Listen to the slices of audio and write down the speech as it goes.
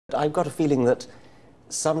I've got a feeling that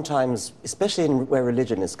sometimes, especially where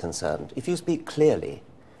religion is concerned, if you speak clearly,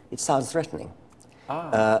 it sounds threatening.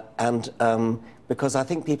 Because I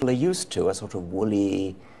think people are used to a sort of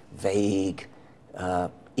woolly, vague,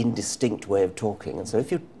 indistinct way of talking. And so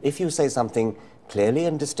if you say something clearly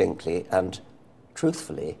and distinctly and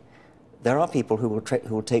truthfully, there are people who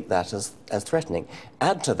will take that as threatening.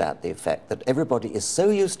 Add to that the effect that everybody is so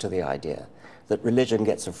used to the idea that religion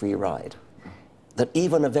gets a free ride, that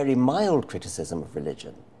even a very mild criticism of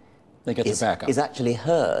religion is actually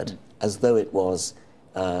heard as though it was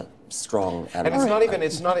strong. And it's not even,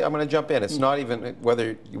 I'm going to jump in, it's not even,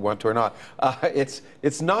 whether you want to or not,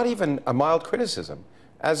 it's not even a mild criticism,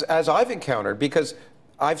 as I've encountered, because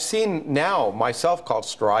I've seen now myself called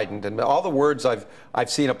strident, and all the words I've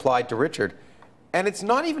seen applied to Richard, and it's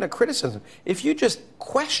not even a criticism. If you just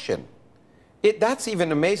question, that's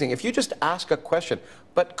even amazing. If you just ask a question,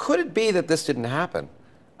 but could it be that this didn't happen?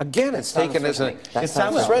 Again, it's taken as it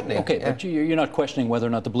sounds threatening. Okay, but you're not questioning whether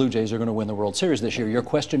or not the Blue Jays are going to win the World Series this year. You're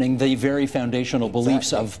questioning the very foundational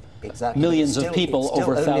beliefs of millions of people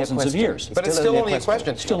over thousands of years. But it's still only a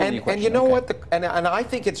question. And you know what? And I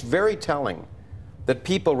think it's very telling that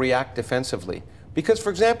people react defensively. Because,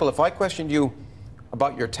 for example, if I questioned you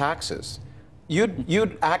about your taxes,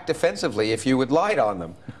 you'd act defensively if you had lied on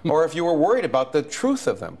them, or if you were worried about the truth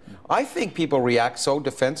of them. I think people react so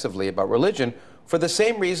defensively about religion for the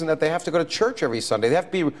same reason that they have to go to church every Sunday. They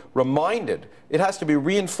have to be reminded. It has to be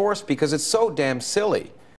reinforced because it's so damn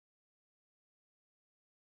silly.